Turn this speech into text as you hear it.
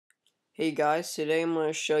Hey guys, today I'm going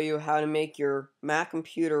to show you how to make your Mac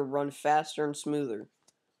computer run faster and smoother.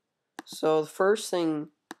 So the first thing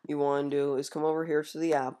you want to do is come over here to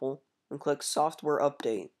the Apple and click Software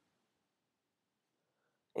Update.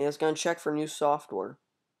 And it's going to check for new software.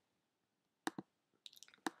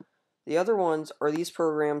 The other ones are these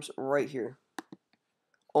programs right here.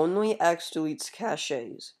 OnlyX deletes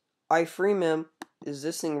caches. iFreeMem is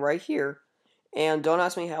this thing right here. And don't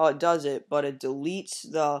ask me how it does it, but it deletes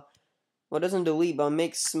the well, it doesn't delete, but it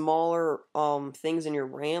makes smaller things in your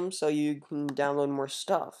RAM so you can download more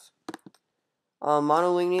stuff.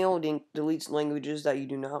 Monolingual deletes languages that you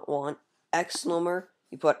do not want. Xlimmer,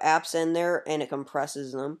 you put apps in there and it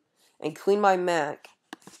compresses them. And Clean My Mac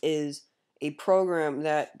is a program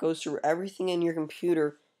that goes through everything in your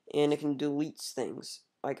computer and it can delete things,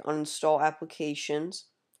 like uninstall applications,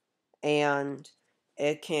 and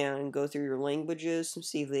it can go through your languages and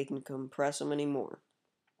see if they can compress them anymore.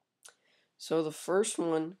 So the first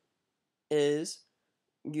one is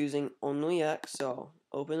using OnlyX, so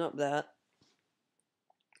open up that,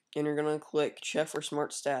 and you're going to click check for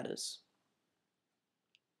smart status.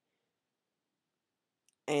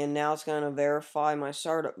 And now it's going to verify my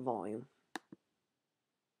startup volume.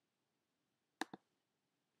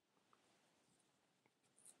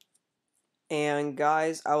 And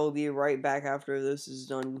guys, I will be right back after this is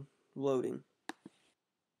done loading.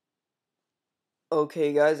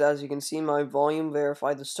 Okay guys, as you can see, my volume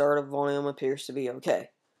verified. The startup volume appears to be okay.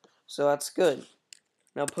 So that's good.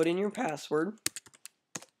 Now put in your password.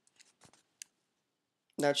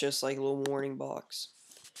 That's just like a little warning box.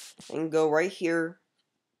 And go right here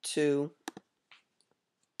to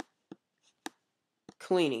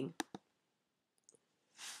cleaning.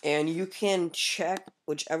 And you can check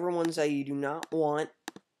whichever ones that you do not want,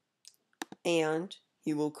 and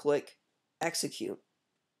you will click execute,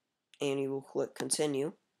 and you will click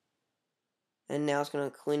continue, and now it's going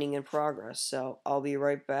to cleaning in progress. So I'll be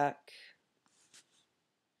right back.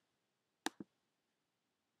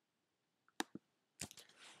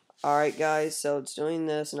 Alright guys, so it's doing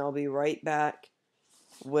this, and I'll be right back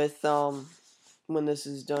with when this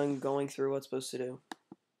is done going through what's supposed to do.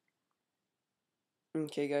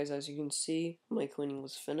 Okay guys, as you can see, my cleaning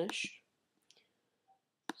was finished.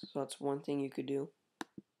 So that's one thing you could do.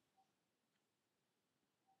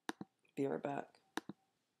 Be right back.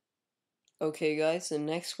 Okay guys, the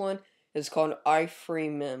next one is called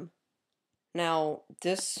iFreeMem. Now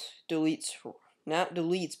this deletes, not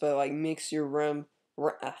deletes, but like makes your RAM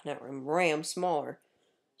smaller.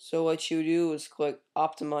 So what you do is click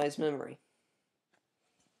optimize memory.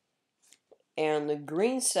 And the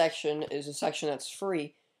green section is a section that's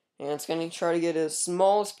free, and it's going to try to get as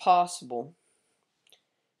small as possible.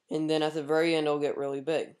 And then at the very end it'll get really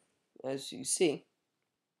big, as you see.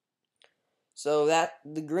 So that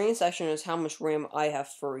the green section is how much RAM I have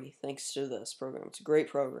free thanks to this program. It's a great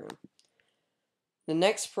program. The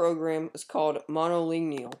next program is called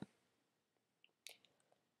Monolingual.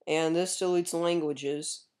 And this deletes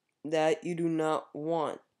languages that you do not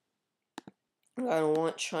want. I don't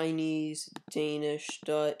want Chinese, Danish,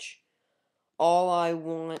 Dutch. All I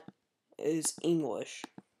want is English.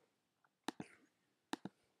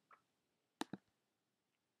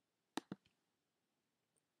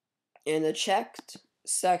 And the checked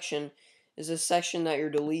section is a section that you're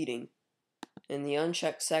deleting. And the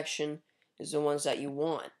unchecked section is the ones that you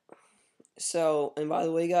want. So, and by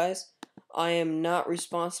the way guys, I am not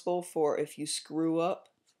responsible for if you screw up.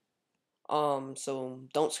 So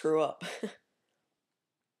don't screw up.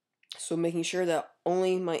 So making sure that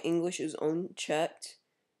only my English is unchecked.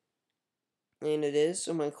 And it is,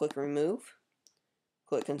 so I'm going to click remove.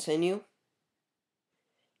 Click continue.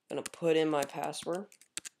 I'm going to put in my password.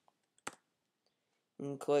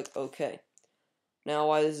 And click OK. Now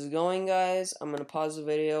while this is going guys, I'm going to pause the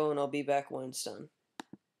video and I'll be back when it's done.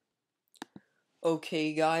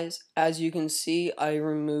 Okay guys, as you can see, I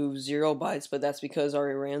removed 0 bytes, but that's because I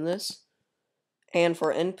already ran this. And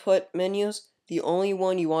for input menus, the only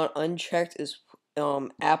one you want unchecked is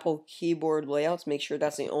Apple keyboard layouts. Make sure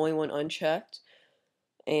that's the only one unchecked,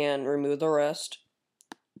 and remove the rest.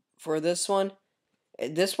 For this one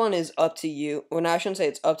is up to you. Well, I shouldn't say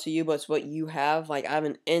it's up to you, but it's what you have. Like, I have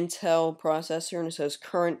an Intel processor, and it says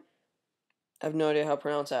current, I have no idea how to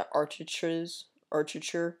pronounce that,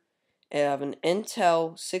 Architecture. And I have an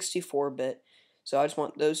Intel 64-bit, so I just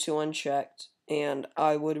want those two unchecked. And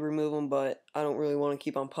I would remove them, but I don't really want to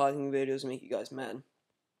keep on pausing videos and make you guys mad.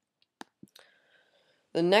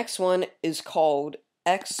 The next one is called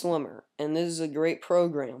Xlimmer, and this is a great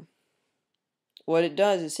program. What it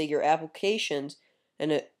does is take your applications and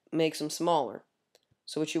it makes them smaller.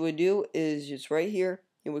 So what you would do is just right here,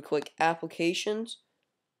 you would click Applications,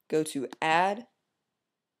 go to Add,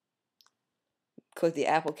 click the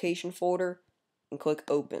application folder, and click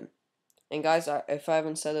Open. And guys, if I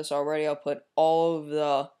haven't said this already, I'll put all of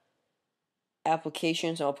the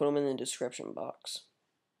applications, and I'll put them in the description box.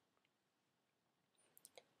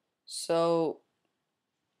 So,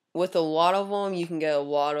 with a lot of them, you can get a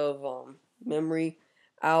lot of memory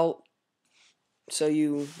out.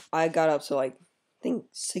 So I got up to like, I think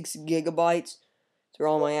 6 gigabytes through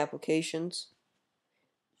all my applications.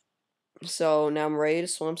 So now I'm ready to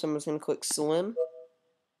swim, so I'm just going to click Swim.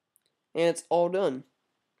 And it's all done.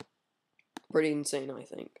 Pretty insane, I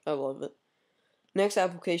think. I love it. Next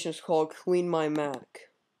application is called Clean My Mac.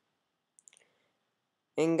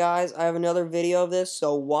 And guys, I have another video of this,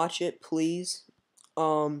 so watch it, please.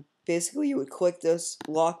 Basically, you would click this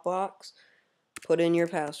lockbox, put in your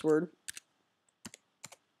password,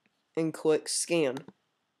 and click Scan.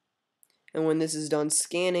 And when this is done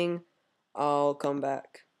scanning, I'll come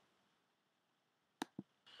back.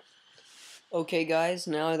 Okay, guys,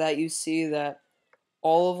 now that you see that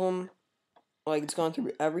all of them, like, it's gone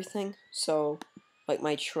through everything, so, like,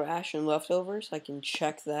 my trash and leftovers, I can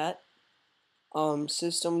check that.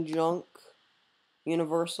 System junk,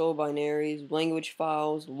 universal binaries, language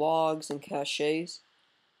files, logs, and caches.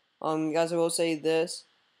 Guys, I will say this: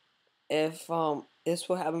 if this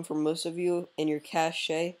will happen for most of you in your cache,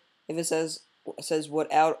 if it says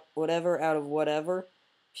whatever out of whatever,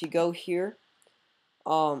 if you go here,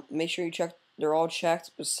 make sure you check they're all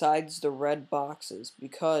checked besides the red boxes,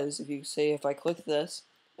 because if I click this,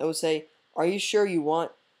 it will say, are you sure you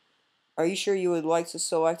would like to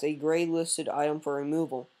select a gray listed item for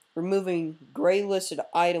removal? Removing gray listed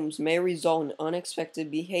items may result in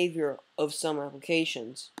unexpected behavior of some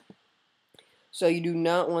applications. So you do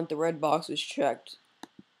not want the red boxes checked.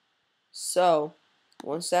 So,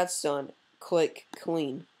 once that's done, click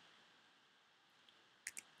Clean.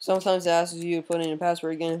 Sometimes it asks you to put in your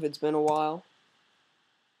password again if it's been a while.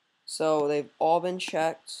 So they've all been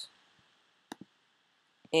checked,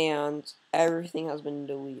 and everything has been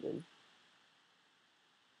deleted.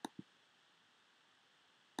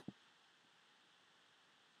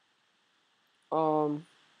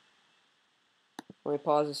 Let me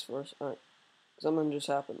pause this first. Alright. Something just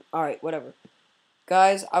happened. Alright, whatever.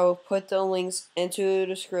 Guys, I will put the links into the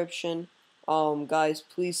description. Guys,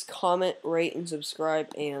 please comment, rate, and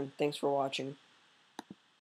subscribe, and thanks for watching.